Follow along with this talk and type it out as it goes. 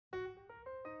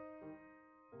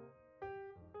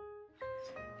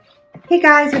Hey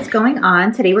guys, what's going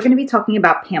on? Today we're going to be talking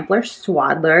about Pampers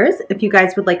Swaddlers. If you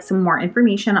guys would like some more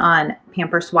information on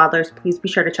Pampers Swaddlers, please be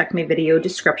sure to check my video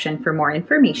description for more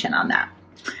information on that.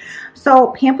 So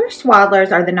Pampers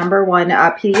Swaddlers are the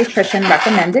 #1 pediatrician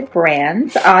recommended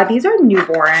brand. These are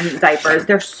newborn diapers.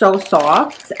 They're so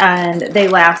soft and they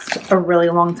last a really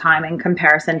long time in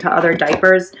comparison to other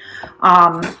diapers.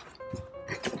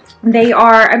 They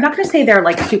are, I'm not going to say they're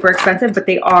like super expensive, but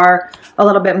they are a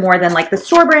little bit more than like the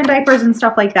store brand diapers and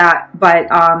stuff like that. But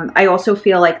I also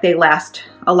feel like they last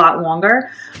a lot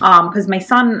longer because my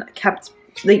son kept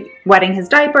wetting his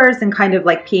diapers and kind of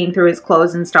like peeing through his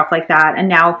clothes and stuff like that. And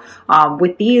now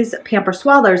with these Pampers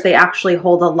Swaddlers, they actually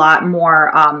hold a lot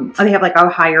more, they have like a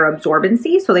higher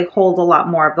absorbency, so they hold a lot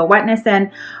more of the wetness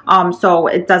in, so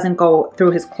it doesn't go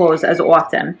through his clothes as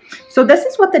often. So this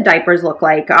is what the diapers look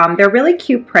like. They're really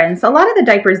cute prints. A lot of the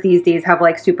diapers these days have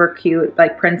like super cute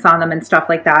like prints on them and stuff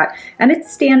like that. And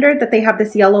it's standard that they have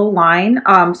this yellow line.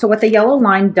 So what the yellow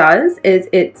line does is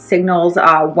it signals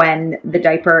when the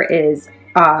diaper is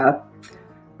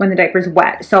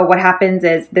wet. So what happens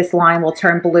is this line will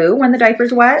turn blue when the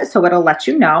diaper's wet, so it'll let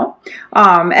you know.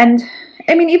 And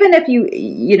I mean, even if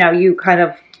you kind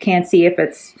of can't see if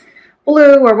it's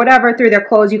blue or whatever through their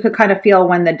clothes, you could kind of feel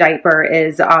when the diaper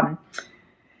is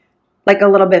like a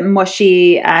little bit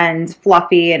mushy and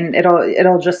fluffy, and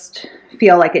it'll just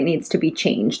feel like it needs to be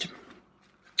changed.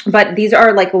 But these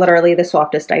are like literally the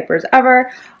softest diapers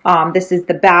ever. This is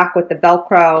the back with the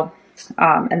Velcro.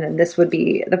 And then this would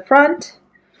be the front.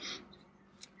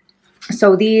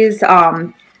 So these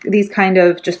kind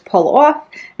of just pull off,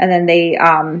 and then they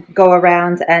go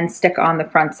around and stick on the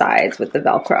front sides with the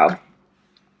Velcro.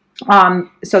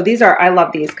 So these are, I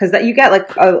love these because you get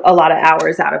like a lot of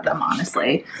hours out of them,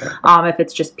 honestly, if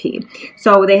it's just pee.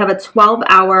 So they have a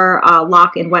 12-hour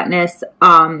lock and wetness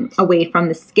away from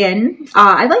the skin.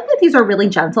 I like that these are really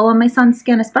gentle on my son's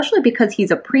skin, especially because he's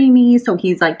a preemie, so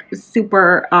he's like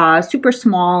super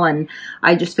small, and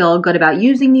I just feel good about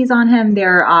using these on him.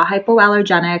 They're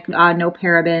hypoallergenic, no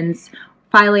parabens,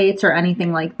 phthalates, or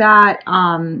anything like that.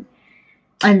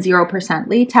 And 0%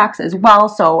 latex as well,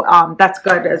 so that's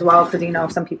good as well, because you know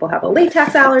some people have a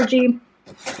latex allergy.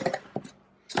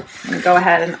 I'm gonna go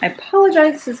ahead, and I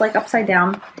apologize, this is like upside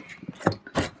down,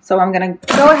 so I'm gonna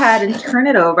go ahead and turn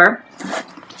it over.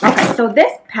 Okay, so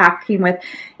this pack came with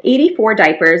 84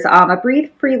 diapers, a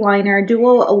BreatheFree Liner,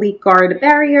 dual leak guard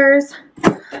barriers,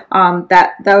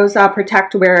 those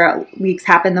protect where leaks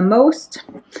happen the most.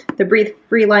 The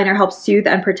BreatheFree Liner helps soothe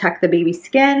and protect the baby's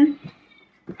skin,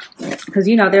 because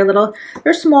you know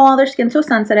they're small, their skin's so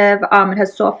sensitive. It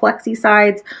has Soft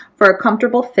Flexi-Sides for a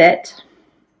comfortable fit.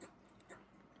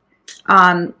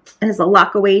 It has a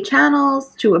Lockaway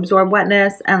Channels to absorb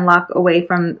wetness and lock away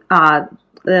from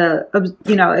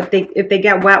if they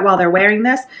get wet while they're wearing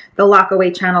this, the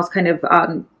Lockaway Channels kind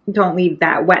of don't leave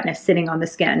that wetness sitting on the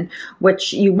skin,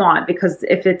 which you want, because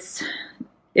if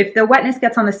the wetness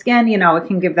gets on the skin, you know, it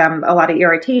can give them a lot of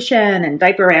irritation and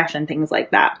diaper rash and things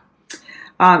like that.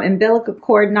 Umbilical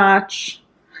Cord Notch.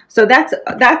 So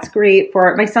that's great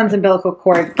for my son's umbilical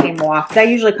cord came off. That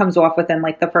usually comes off within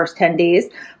like the first 10 days.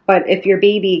 But if your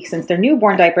baby, since they're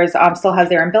newborn diapers, still has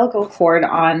their umbilical cord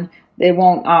on, they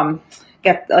won't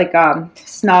get like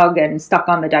snug and stuck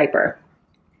on the diaper.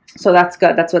 So that's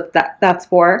good. That's what that's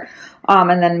for.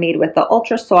 And then made with the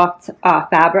ultra soft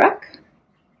fabric.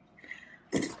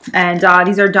 And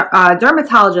these are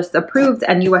dermatologist approved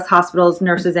and U.S. hospitals,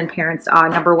 nurses, and parents'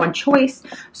 #1 choice.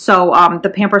 So the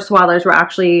Pampers Swaddlers were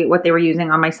actually what they were using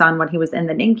on my son when he was in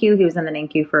the NICU. He was in the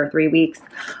NICU for 3 weeks,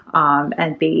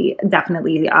 and they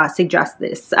definitely suggest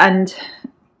this. And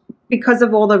because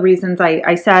of all the reasons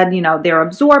I said, you know, they're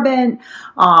absorbent.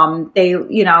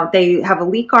 They have a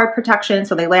leak guard protection,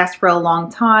 so they last for a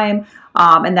long time.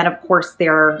 And then of course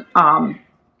they're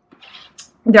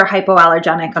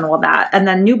hypoallergenic and all that. And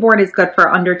then newborn is good for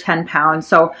under 10 pounds.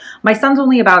 So my son's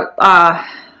only about,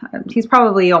 he's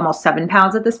probably almost 7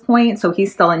 pounds at this point. So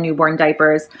he's still in newborn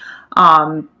diapers.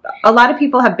 A lot of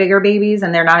people have bigger babies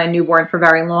and they're not in newborn for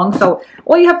very long. So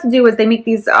all you have to do is they make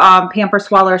these Pampers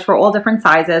Swaddlers for all different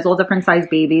sizes, all different size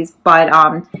babies. But,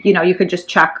 you know, you could just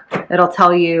check. It'll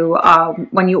tell you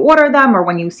when you order them or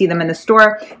when you see them in the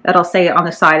store, it'll say on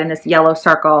the side in this yellow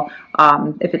circle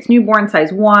if it's newborn,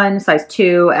 size 1, size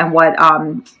 2, and what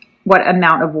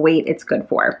amount of weight it's good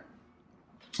for.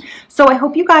 So I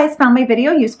hope you guys found my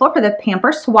video useful for the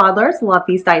Pampers Swaddlers. Love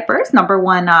these diapers.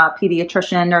 #1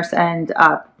 pediatrician, nurse, and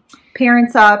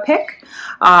parents pick.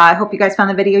 I hope you guys found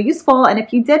the video useful. And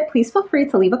if you did, please feel free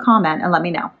to leave a comment and let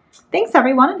me know. Thanks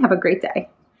everyone, and have a great day.